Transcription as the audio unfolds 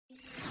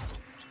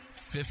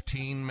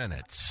15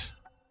 minutes.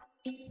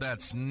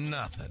 That's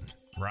nothing,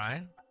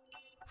 right?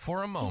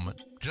 For a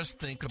moment,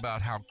 just think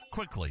about how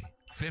quickly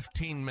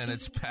 15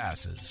 minutes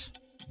passes.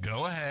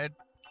 Go ahead,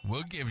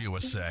 we'll give you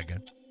a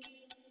second.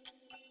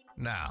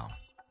 Now,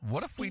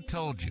 what if we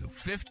told you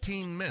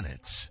 15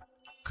 minutes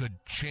could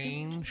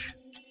change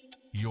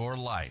your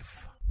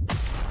life?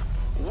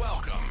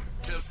 Welcome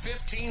to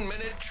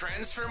 15-Minute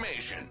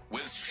Transformation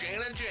with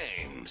Shanna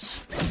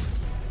James.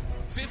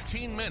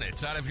 15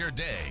 minutes out of your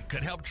day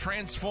could help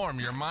transform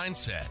your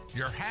mindset,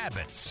 your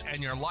habits,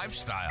 and your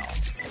lifestyle.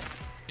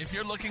 If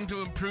you're looking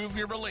to improve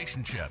your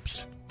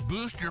relationships,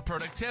 boost your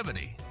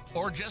productivity,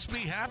 or just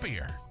be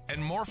happier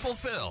and more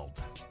fulfilled,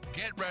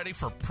 get ready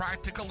for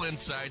practical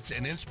insights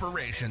and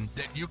inspiration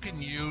that you can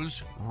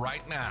use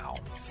right now.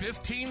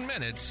 15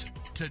 minutes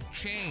to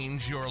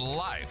change your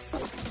life.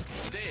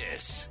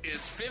 This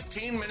is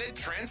 15-Minute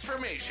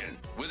Transformation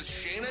with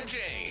Shanna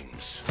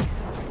James.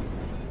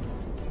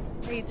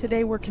 Hey,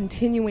 today we're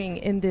continuing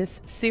in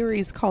this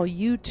series called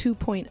You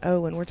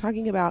 2.0, and we're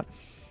talking about,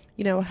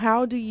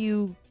 how do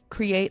you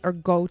create or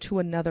go to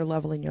another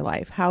level in your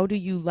life? How do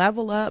you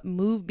level up,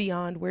 move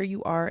beyond where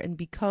you are, and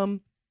become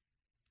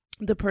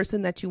the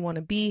person that you want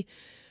to be,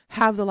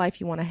 have the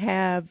life you want to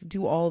have,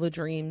 do all the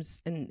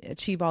dreams and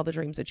achieve all the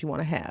dreams that you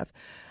want to have.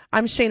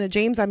 I'm Shanna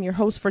James. I'm your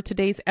host for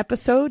today's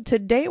episode.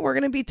 Today, we're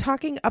going to be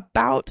talking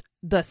about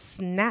the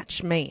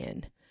Snatch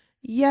Man.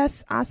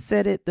 Yes, I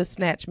said it, the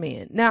Snatch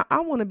Man. Now, I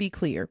want to be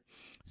clear.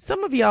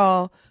 Some of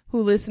y'all who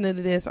listen to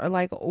this are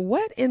like,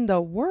 what in the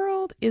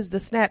world is the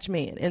Snatch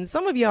Man? And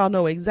some of y'all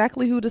know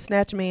exactly who the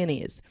Snatch Man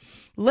is.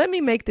 Let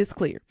me make this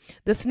clear.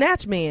 The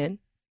Snatch Man,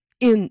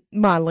 in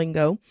my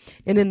lingo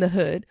and in the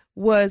hood,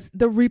 was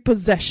the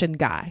repossession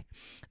guy.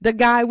 The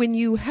guy when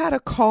you had a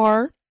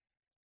car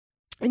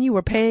and you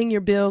were paying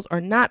your bills or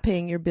not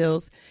paying your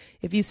bills.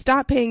 If you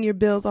stopped paying your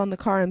bills on the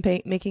car and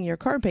making your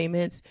car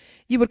payments,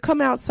 you would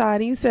come outside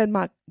and you said,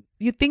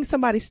 you think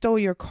somebody stole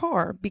your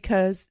car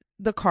because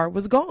the car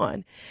was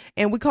gone.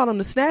 And we called him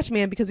the Snatch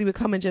Man because he would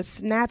come and just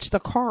snatch the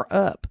car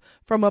up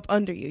from up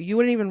under you. You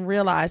wouldn't even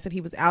realize that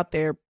he was out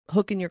there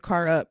hooking your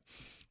car up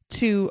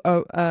to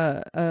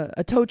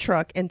a tow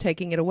truck and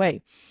taking it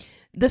away.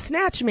 The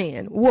Snatch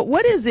Man,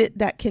 what is it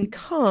that can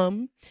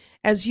come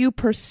as you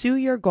pursue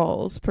your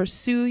goals,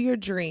 pursue your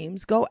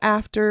dreams, go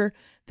after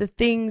the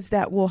things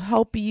that will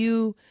help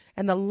you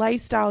and the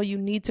lifestyle you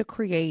need to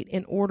create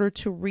in order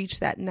to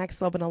reach that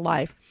next level in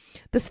life?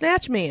 The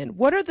Snatch Man,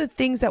 what are the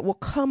things that will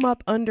come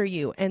up under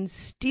you and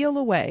steal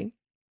away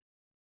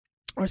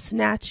or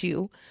snatch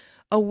you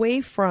away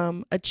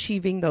from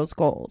achieving those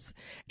goals?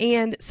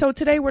 And so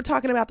today we're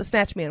talking about the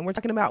Snatch Man. We're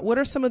talking about what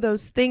are some of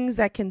those things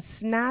that can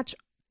snatch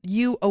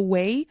you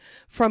away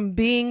from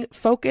being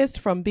focused,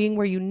 from being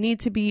where you need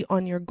to be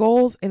on your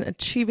goals and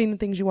achieving the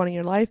things you want in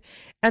your life.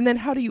 And then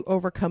how do you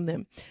overcome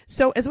them?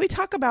 So as we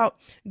talk about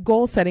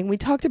goal setting, we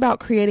talked about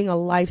creating a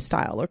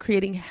lifestyle or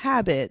creating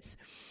habits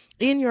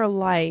in your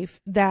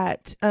life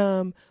that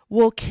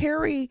will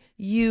carry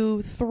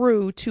you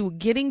through to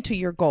getting to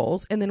your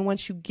goals. And then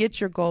once you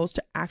get your goals,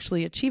 to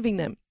actually achieving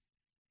them.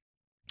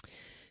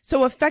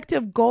 So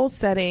effective goal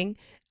setting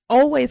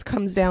always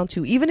comes down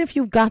to, even if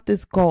you've got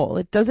this goal,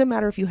 it doesn't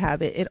matter if you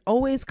have it, it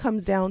always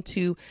comes down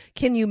to,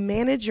 can you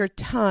manage your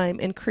time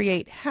and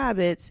create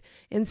habits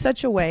in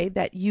such a way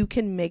that you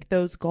can make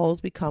those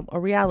goals become a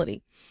reality?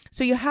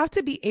 So you have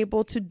to be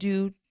able to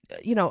do,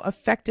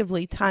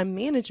 effectively time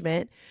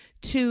management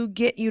to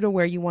get you to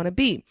where you want to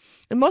be.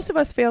 And most of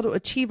us fail to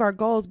achieve our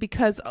goals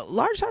because a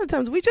large amount of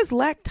times we just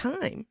lack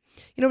time.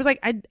 It was like,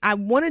 I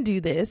want to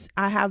do this.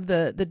 I have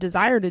the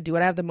desire to do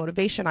it. I have the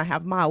motivation. I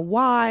have my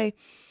why.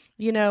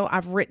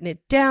 I've written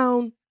it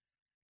down,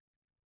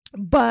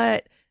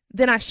 but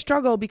then I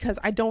struggle because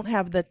I don't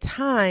have the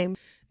time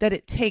that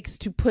it takes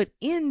to put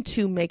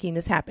into making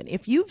this happen.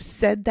 If you've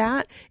said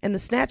that and the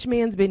Snatch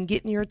Man's been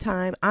getting your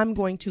time, I'm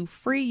going to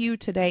free you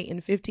today in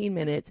 15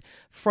 minutes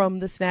from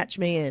the Snatch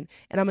Man.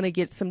 And I'm going to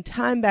get some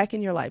time back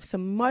in your life,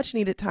 some much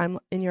needed time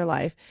in your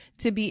life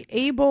to be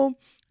able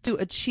to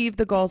achieve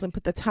the goals and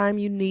put the time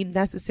you need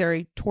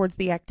necessary towards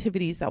the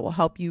activities that will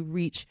help you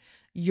reach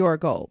your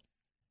goal.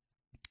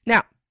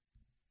 Now,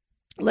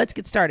 let's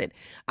get started.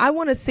 I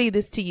want to say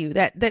this to you,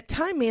 that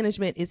time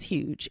management is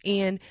huge.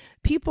 And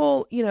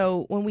people,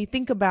 when we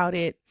think about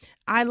it,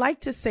 I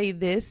like to say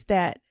this,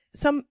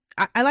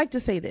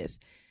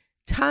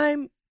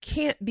 time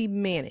can't be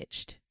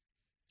managed.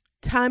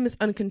 Time is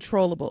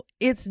uncontrollable.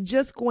 It's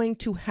just going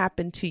to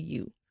happen to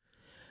you.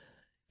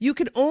 You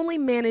can only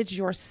manage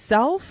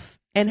yourself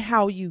and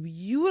how you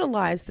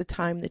utilize the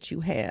time that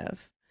you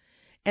have.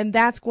 And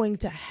that's going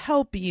to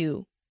help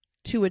you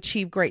to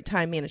achieve great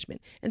time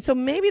management. And so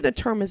maybe the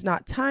term is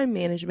not time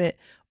management,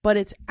 but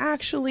it's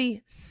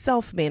actually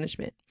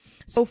self-management.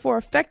 So for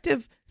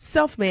effective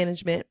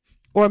self-management,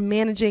 or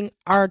managing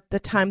the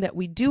time that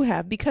we do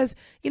have, because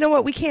you know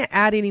what? We can't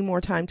add any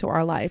more time to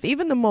our life.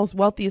 Even the most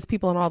wealthiest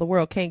people in all the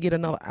world can't get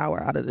another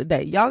hour out of the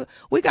day. Y'all,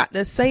 we got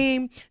the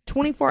same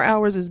 24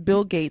 hours as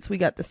Bill Gates. We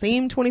got the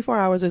same 24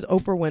 hours as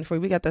Oprah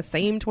Winfrey. We got the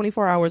same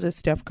 24 hours as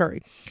Steph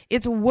Curry.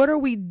 It's what are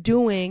we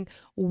doing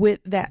with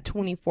that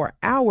 24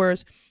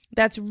 hours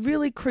that's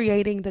really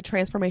creating the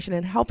transformation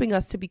and helping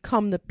us to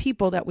become the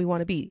people that we want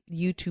to be,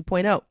 you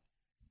 2.0.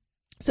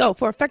 So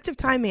for effective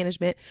time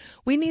management,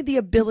 we need the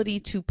ability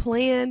to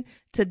plan,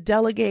 to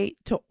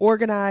delegate, to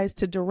organize,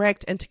 to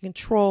direct, and to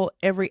control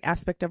every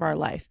aspect of our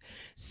life.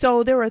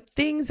 So there are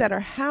things that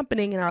are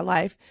happening in our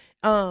life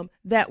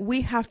that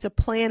we have to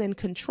plan and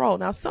control.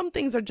 Now, some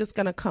things are just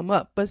going to come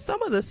up, but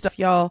some of the stuff,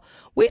 y'all,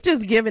 we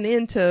just giving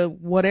in to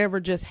whatever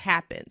just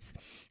happens.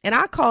 And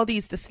I call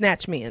these the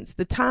snatch mans,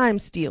 the time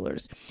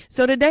stealers.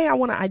 So today I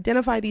want to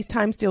identify these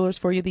time stealers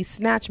for you, these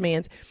snatch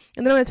mans,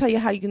 and then I'm going to tell you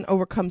how you can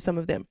overcome some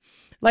of them.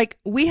 Like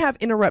we have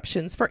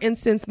interruptions. For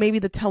instance, maybe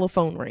the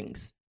telephone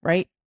rings,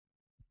 right?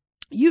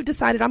 You've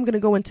decided I'm going to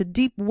go into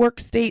deep work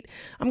state.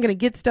 I'm going to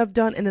get stuff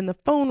done. And then the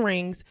phone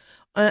rings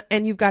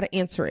and you've got to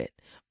answer it.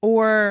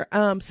 Or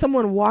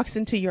someone walks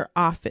into your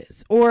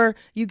office, or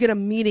you get a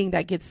meeting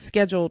that gets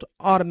scheduled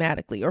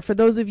automatically. Or for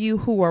those of you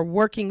who are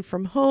working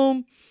from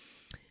home,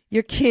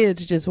 your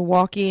kids just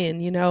walk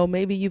in, you know,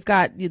 maybe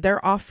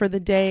they're off for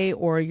the day,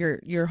 or you're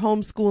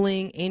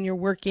homeschooling and you're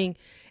working,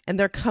 and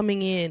they're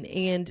coming in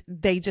and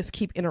they just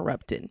keep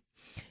interrupting.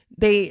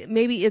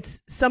 Maybe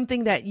it's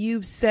something that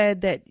you've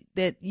said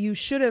that you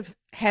should have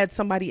had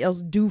somebody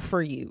else do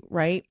for you,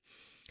 right?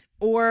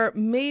 Or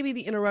maybe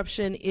the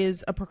interruption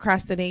is a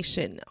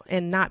procrastination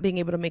and not being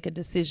able to make a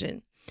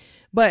decision.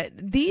 But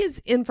these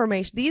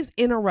interruptions,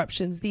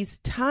 these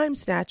time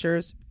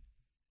snatchers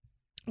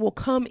will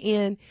come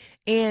in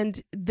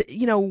and,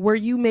 where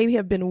you maybe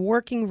have been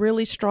working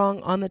really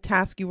strong on the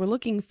task you were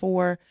looking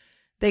for,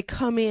 they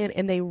come in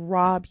and they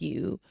rob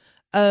you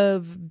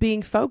of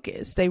being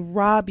focused. They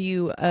rob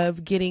you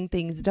of getting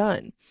things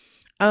done.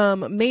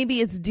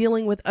 Maybe it's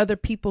dealing with other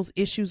people's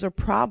issues or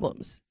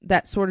problems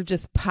that sort of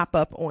just pop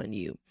up on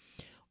you.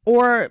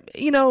 Or,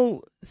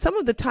 some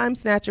of the time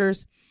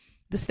snatchers,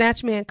 the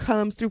snatch man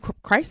comes through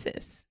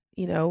crisis,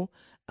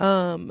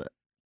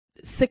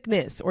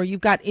 sickness, or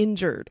you've got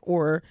injured,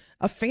 or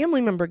a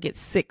family member gets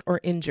sick or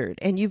injured,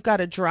 and you've got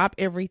to drop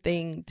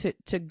everything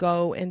to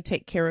go and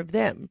take care of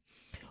them.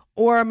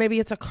 Or maybe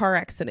it's a car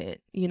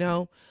accident,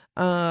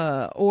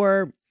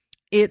 or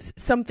it's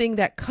something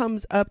that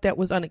comes up that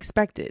was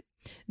unexpected.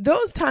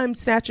 Those time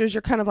snatchers,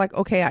 you're kind of like,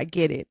 okay, I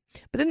get it.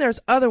 But then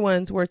there's other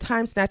ones where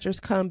time snatchers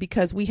come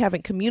because we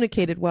haven't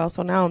communicated well.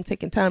 So now I'm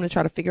taking time to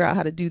try to figure out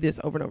how to do this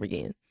over and over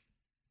again.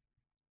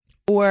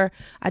 Or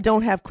I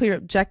don't have clear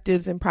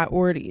objectives and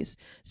priorities.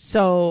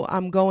 So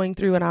I'm going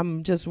through and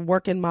I'm just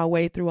working my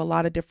way through a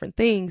lot of different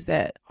things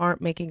that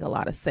aren't making a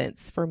lot of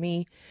sense for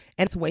me.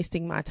 And it's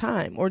wasting my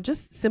time, or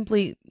just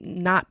simply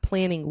not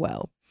planning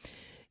well.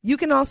 You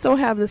can also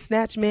have the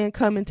snatch man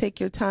come and take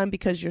your time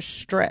because you're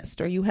stressed,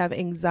 or you have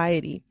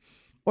anxiety,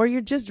 or you're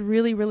just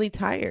really, really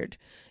tired.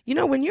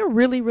 When you're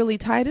really, really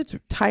tired,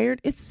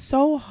 it's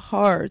so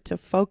hard to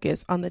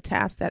focus on the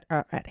tasks that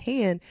are at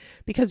hand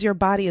because your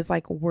body is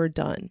like, we're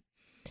done.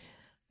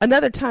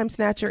 Another time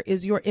snatcher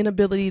is your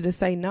inability to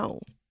say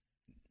no.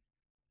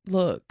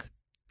 Look,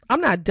 I'm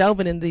not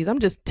delving into these. I'm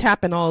just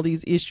tapping all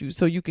these issues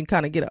so you can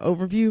kind of get an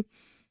overview.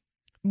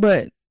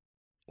 But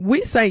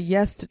we say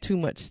yes to too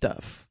much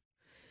stuff.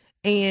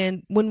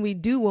 And when we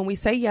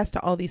say yes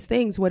to all these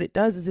things, what it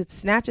does is it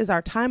snatches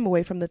our time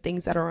away from the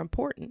things that are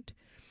important.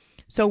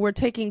 So we're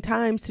taking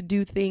times to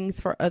do things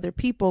for other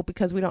people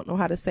because we don't know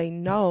how to say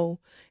no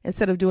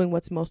instead of doing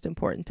what's most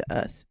important to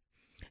us.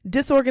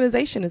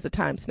 Disorganization is a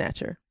time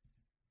snatcher.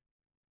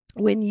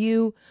 When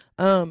you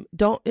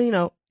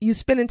you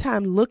spending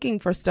time looking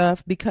for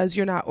stuff because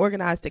you're not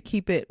organized to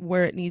keep it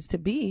where it needs to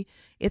be,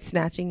 it's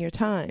snatching your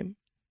time,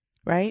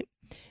 right?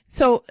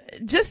 So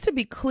just to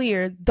be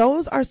clear,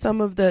 those are some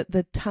of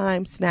the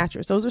time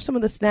snatchers. Those are some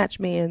of the snatch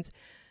men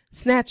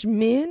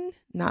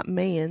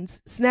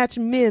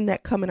that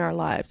come in our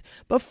lives.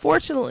 But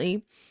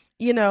fortunately,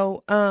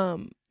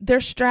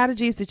 there's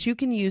strategies that you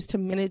can use to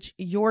manage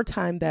your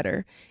time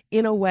better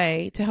in a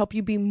way to help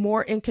you be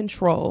more in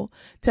control,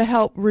 to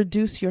help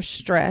reduce your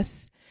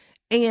stress,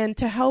 and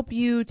to help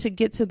you to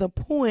get to the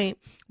point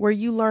where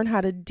you learn how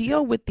to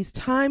deal with these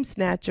time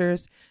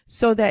snatchers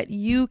so that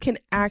you can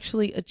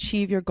actually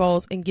achieve your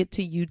goals and get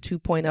to you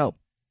 2.0.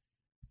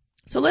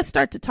 So let's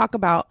start to talk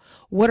about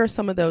what are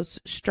some of those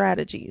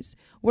strategies.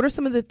 What are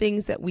some of the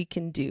things that we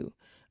can do,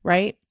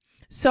 right?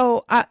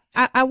 So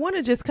I want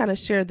to just kind of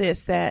share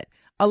this, that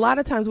a lot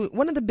of times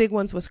one of the big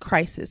ones was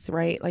crisis,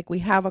 right? Like we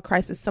have a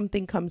crisis,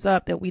 something comes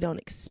up that we don't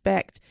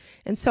expect.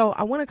 And so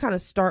I want to kind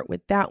of start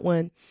with that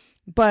one.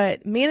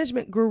 But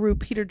management guru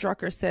Peter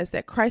Drucker says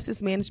that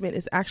crisis management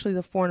is actually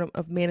the form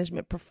of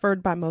management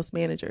preferred by most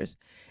managers.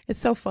 It's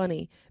so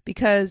funny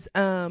because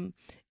the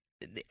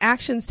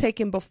actions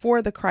taken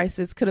before the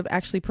crisis could have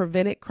actually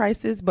prevented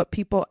crisis, but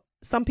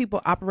some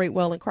people operate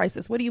well in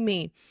crisis. What do you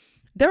mean?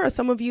 There are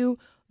some of you,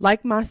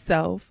 like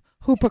myself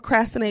who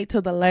procrastinate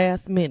to the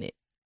last minute.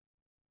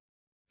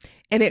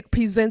 And it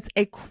presents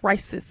a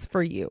crisis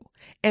for you.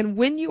 And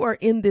when you are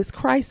in this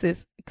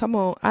crisis, come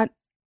on,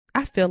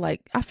 I feel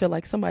like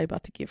somebody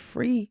about to get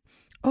free.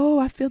 Oh,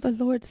 I feel the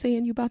Lord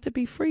saying you about to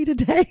be free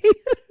today.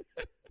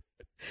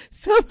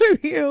 Some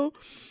of you,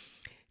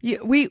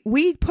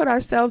 we put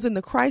ourselves in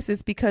the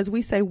crisis because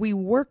we say we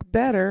work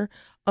better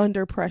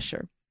under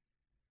pressure.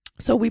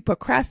 So we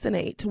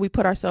procrastinate till we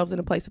put ourselves in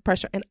a place of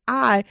pressure. And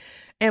I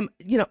am,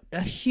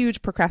 a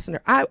huge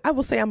procrastinator. I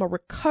will say I'm a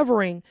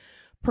recovering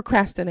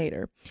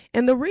procrastinator.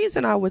 And the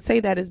reason I would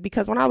say that is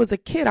because when I was a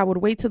kid, I would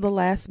wait till the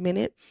last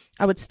minute.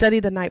 I would study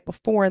the night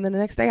before, and then the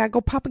next day I'd go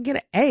pop and get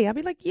an A. I'd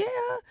be like, yeah.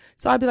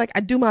 So I'd be like, I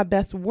do my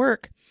best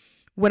work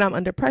when I'm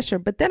under pressure.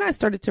 But then I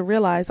started to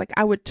realize, like,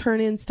 I would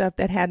turn in stuff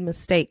that had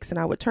mistakes, and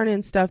I would turn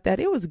in stuff that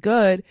it was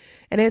good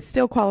and it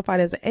still qualified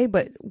as an A,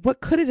 but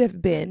what could it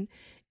have been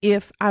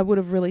if I would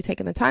have really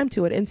taken the time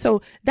to it? And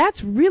so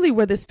that's really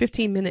where this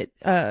 15-minute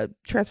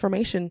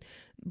transformation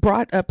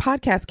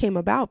podcast came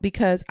about,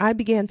 because I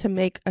began to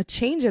make a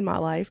change in my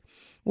life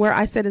where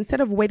I said, instead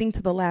of waiting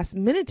to the last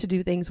minute to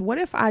do things, what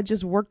if I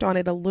just worked on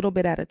it a little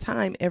bit at a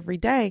time every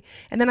day?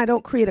 And then I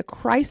don't create a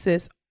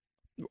crisis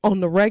on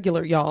the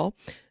regular, y'all,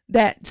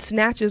 that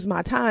snatches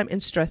my time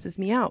and stresses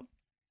me out.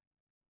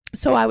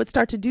 So I would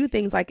start to do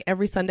things like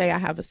every Sunday I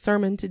have a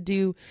sermon to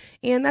do.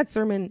 And that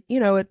sermon,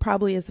 it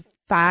probably is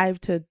 5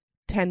 to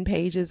 10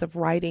 pages of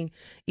writing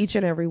each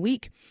and every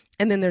week.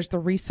 And then there's the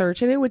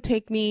research, and it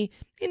takes me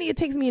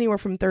anywhere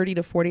from 30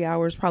 to 40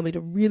 hours probably to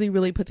really,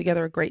 really put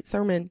together a great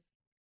sermon.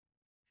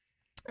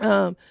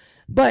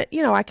 But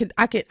I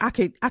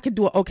could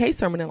do an okay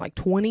sermon in like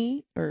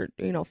 20 or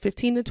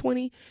 15 to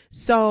 20.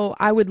 So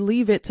I would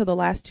leave it to the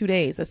last 2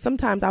 days.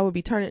 Sometimes I would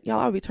be turning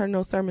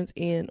those sermons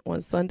in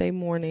on Sunday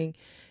morning,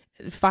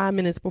 5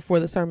 minutes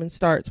before the sermon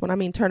starts. When I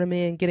mean turn them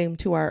in, get them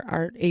to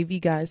our AV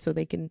guys so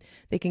they can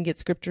get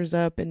scriptures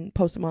up and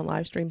post them on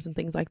live streams and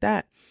things like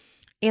that.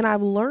 And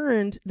I've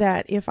learned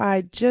that if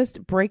I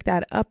just break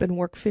that up and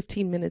work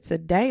 15 minutes a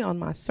day on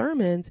my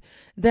sermons,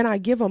 then I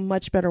give a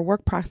much better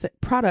work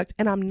product,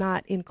 and I'm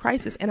not in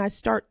crisis. And I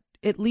start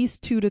at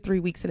least 2 to 3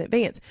 weeks in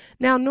advance.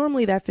 Now,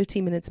 normally that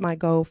 15 minutes might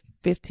go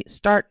 15,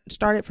 start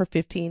it for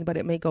 15, but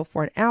it may go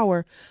for an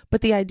hour.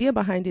 But the idea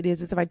behind it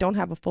is if I don't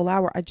have a full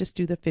hour, I just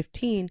do the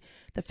 15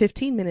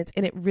 minutes,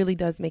 and it really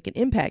does make an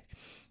impact.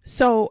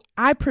 So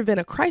I prevent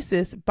a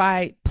crisis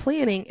by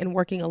planning and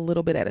working a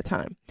little bit at a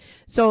time.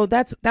 So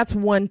that's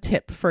one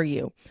tip for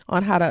you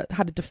on how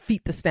to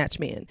defeat the snatch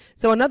man.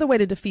 So another way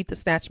to defeat the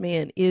snatch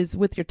man is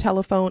with your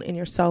telephone and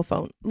your cell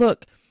phone.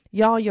 Look,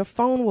 y'all, your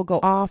phone will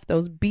go off.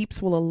 Those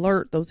beeps will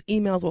alert. Those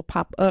emails will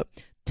pop up.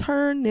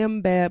 Turn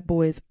them bad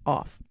boys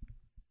off.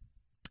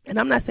 And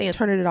I'm not saying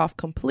turn it off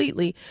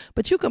completely,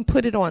 but you can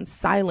put it on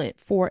silent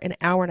for an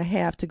hour and a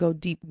half to go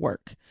deep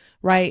work,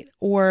 right?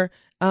 Or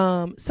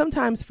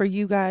sometimes for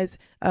you guys,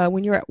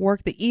 when you're at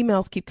work, the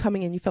emails keep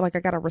coming and you feel like I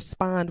got to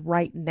respond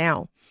right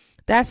now.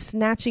 That's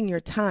snatching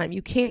your time.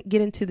 You can't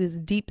get into this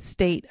deep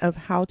state of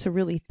how to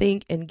really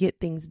think and get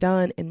things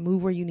done and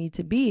move where you need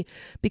to be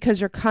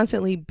because you're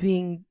constantly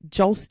being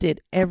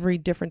jolted every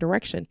different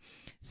direction.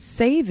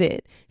 Save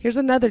it. Here's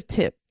another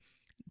tip.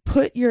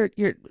 Put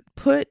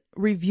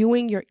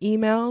reviewing your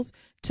emails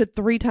to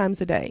 3 times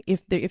a day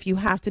if you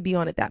have to be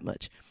on it that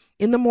much.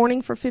 In the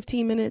morning for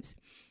 15 minutes,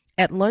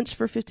 at lunch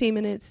for 15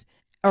 minutes,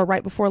 or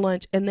right before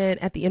lunch, and then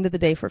at the end of the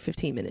day for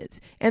 15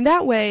 minutes. And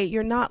that way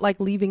you're not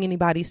like leaving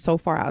anybody so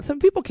far out. Some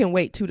people can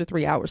wait 2 to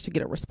 3 hours to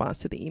get a response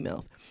to the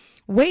emails.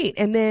 Wait,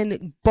 and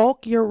then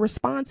bulk your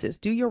responses.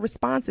 Do your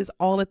responses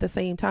all at the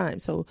same time.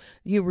 So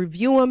you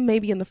review them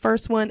maybe in the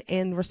first one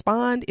and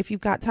respond if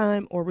you've got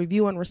time, or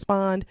review and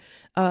respond.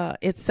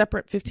 It's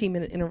separate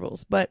 15-minute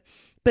intervals. But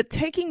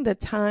taking the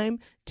time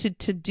to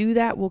do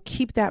that will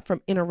keep that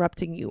from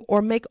interrupting you,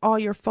 or make all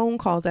your phone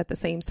calls at the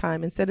same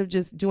time instead of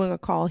just doing a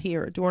call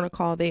here or doing a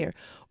call there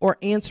or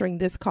answering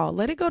this call.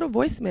 Let it go to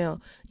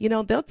voicemail.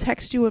 They'll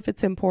text you if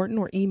it's important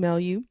or email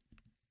you,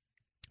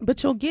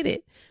 but you'll get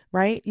it,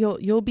 right?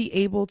 You'll be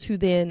able to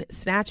then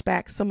snatch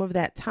back some of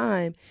that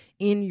time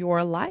in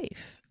your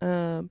life.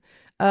 The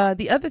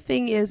other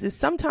thing is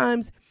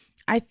sometimes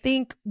I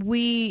think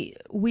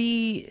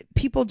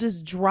people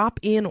just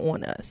drop in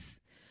on us.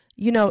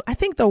 I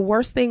think the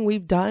worst thing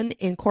we've done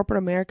in corporate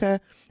America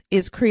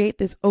is create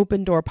this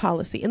open door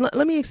policy. And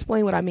let me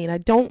explain what I mean. I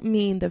don't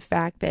mean the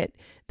fact that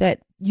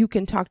you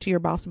can talk to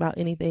your boss about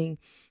anything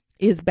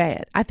is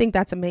bad. I think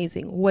that's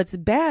amazing. What's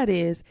bad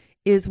is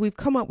we've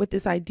come up with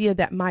this idea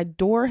that my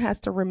door has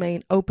to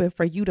remain open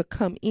for you to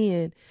come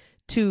in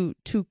to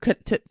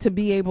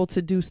be able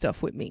to do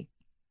stuff with me.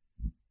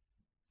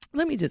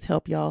 Let me just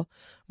help y'all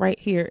right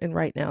here and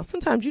right now.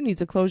 Sometimes you need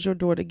to close your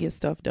door to get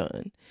stuff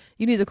done.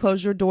 You need to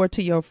close your door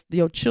to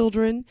your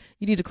children.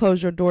 You need to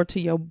close your door to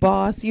your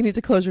boss. You need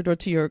to close your door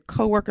to your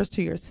coworkers,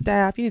 to your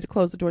staff. You need to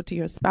close the door to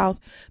your spouse,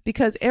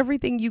 because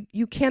everything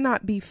you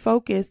cannot be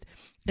focused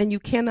and you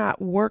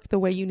cannot work the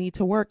way you need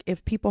to work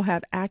if people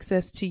have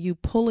access to you,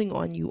 pulling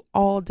on you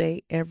all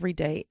day, every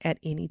day, at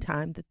any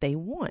time that they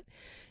want.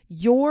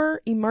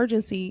 Your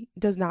emergency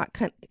does not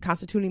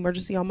constitute an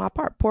emergency on my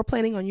part. Poor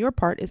planning on your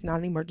part is not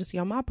an emergency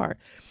on my part.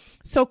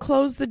 So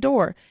close the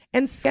door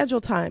and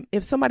schedule time.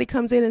 If somebody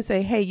comes in and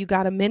say, hey, you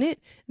got a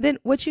minute? Then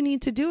what you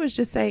need to do is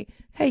just say,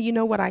 hey, you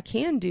know what I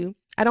can do?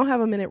 I don't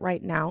have a minute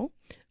right now,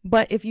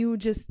 but if you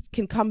just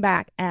can come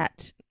back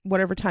at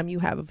whatever time you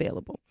have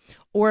available,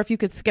 or if you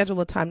could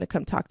schedule a time to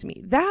come talk to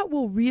me, that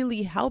will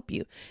really help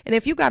you. And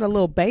if you got a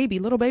little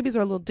babies are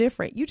a little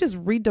different. You just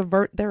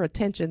redivert their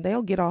attention.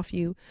 They'll get off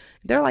you.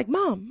 They're like,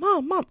 mom,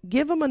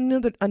 give them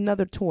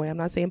another toy. I'm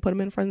not saying put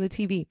them in front of the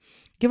TV.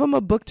 Give them a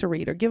book to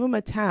read or give them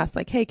a task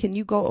like, hey, can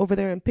you go over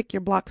there and pick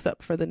your blocks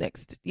up for the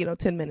next,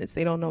 10 minutes?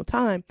 They don't know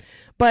time,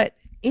 but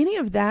any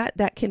of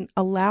that can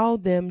allow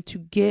them to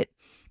get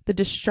the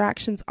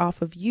distractions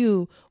off of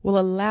you will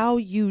allow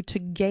you to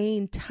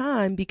gain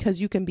time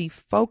because you can be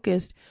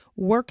focused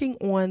working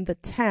on the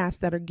tasks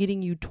that are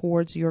getting you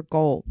towards your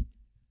goal.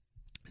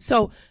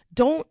 So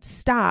don't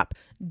stop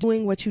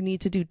doing what you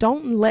need to do.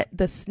 Don't let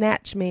the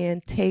snatch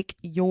man take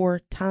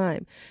your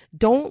time.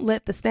 Don't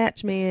let the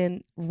snatch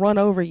man run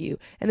over you.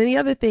 And then the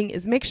other thing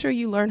is make sure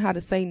you learn how to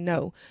say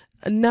no.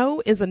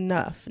 No is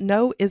enough.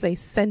 No is a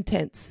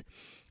sentence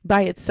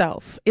by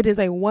itself. It is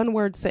a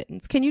one-word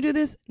sentence. Can you do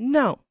this?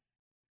 No.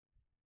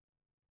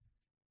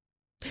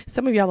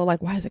 Some of y'all are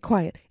like, why is it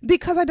quiet?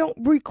 Because I don't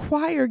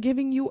require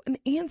giving you an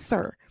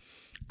answer.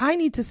 I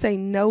need to say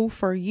no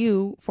for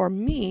you, for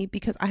me,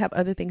 because I have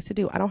other things to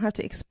do. I don't have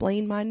to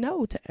explain my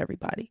no to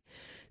everybody.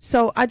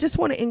 So I just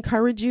want to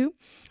encourage you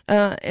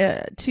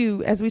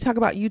as we talk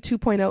about You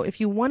 2.0,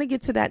 if you want to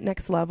get to that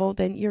next level,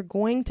 then you're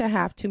going to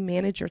have to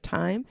manage your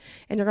time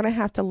and you're going to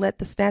have to let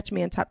the snatch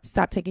man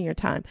stop taking your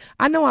time.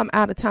 I know I'm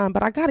out of time,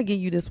 but I got to give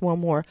you this one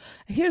more.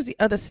 Here's the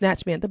other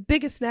snatch man. The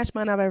biggest snatch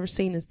man I've ever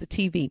seen is the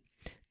TV.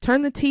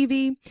 Turn the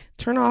TV,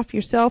 turn off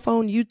your cell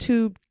phone,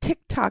 YouTube,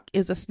 TikTok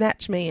is a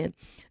snatch man.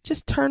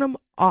 Just turn them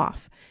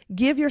off.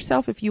 Give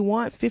yourself, if you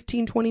want,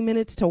 15, 20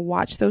 minutes to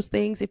watch those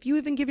things. If you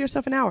even give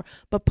yourself an hour,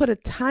 but put a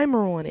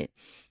timer on it,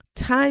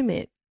 time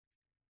it.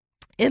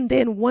 And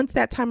then once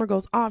that timer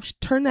goes off,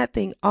 turn that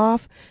thing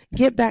off,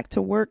 get back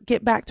to work,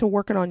 get back to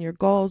working on your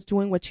goals,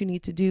 doing what you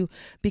need to do.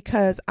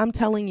 Because I'm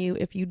telling you,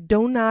 if you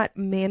do not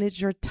manage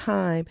your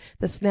time,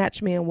 the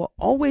snatch man will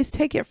always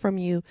take it from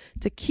you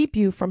to keep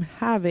you from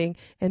having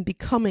and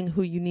becoming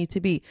who you need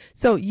to be.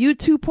 So You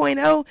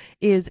 2.0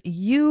 is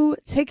you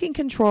taking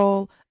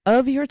control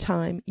of your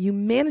time, you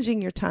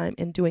managing your time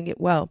and doing it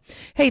well.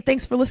 Hey,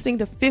 thanks for listening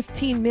to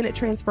 15-Minute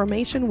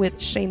Transformation with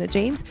Shana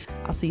James.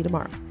 I'll see you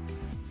tomorrow.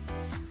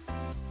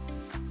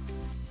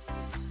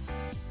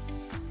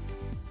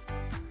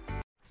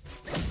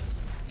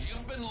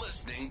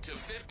 To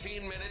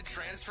 15-Minute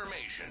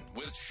Transformation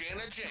with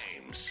Shana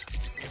James.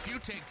 If you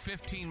take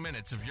 15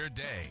 minutes of your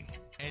day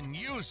and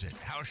use it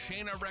how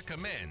Shana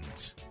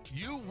recommends,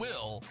 you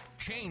will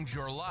change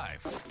your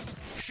life.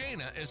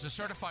 Shana is a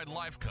certified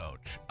life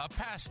coach, a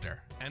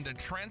pastor, and a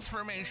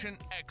transformation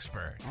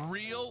expert.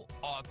 Real,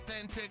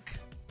 authentic,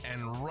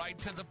 and right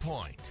to the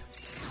point.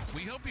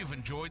 We hope you've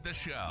enjoyed the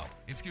show.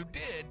 If you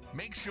did,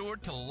 make sure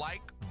to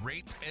like,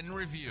 rate, and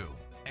review.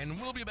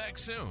 And we'll be back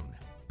soon.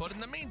 But in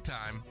the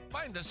meantime,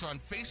 find us on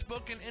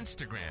Facebook and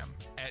Instagram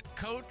at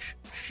Coach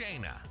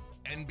Shana.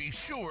 And be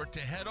sure to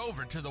head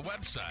over to the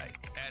website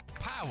at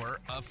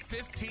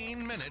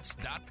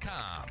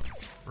powerof15minutes.com.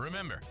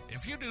 Remember,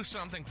 if you do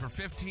something for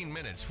 15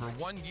 minutes for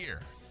 1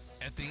 year,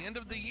 at the end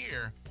of the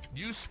year,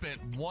 you spent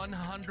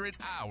 100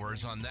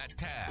 hours on that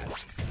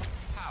task.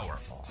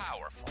 Powerful.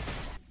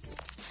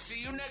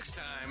 See you next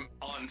time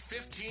on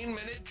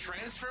 15-Minute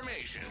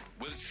Transformation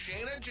with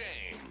Shana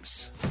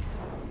James.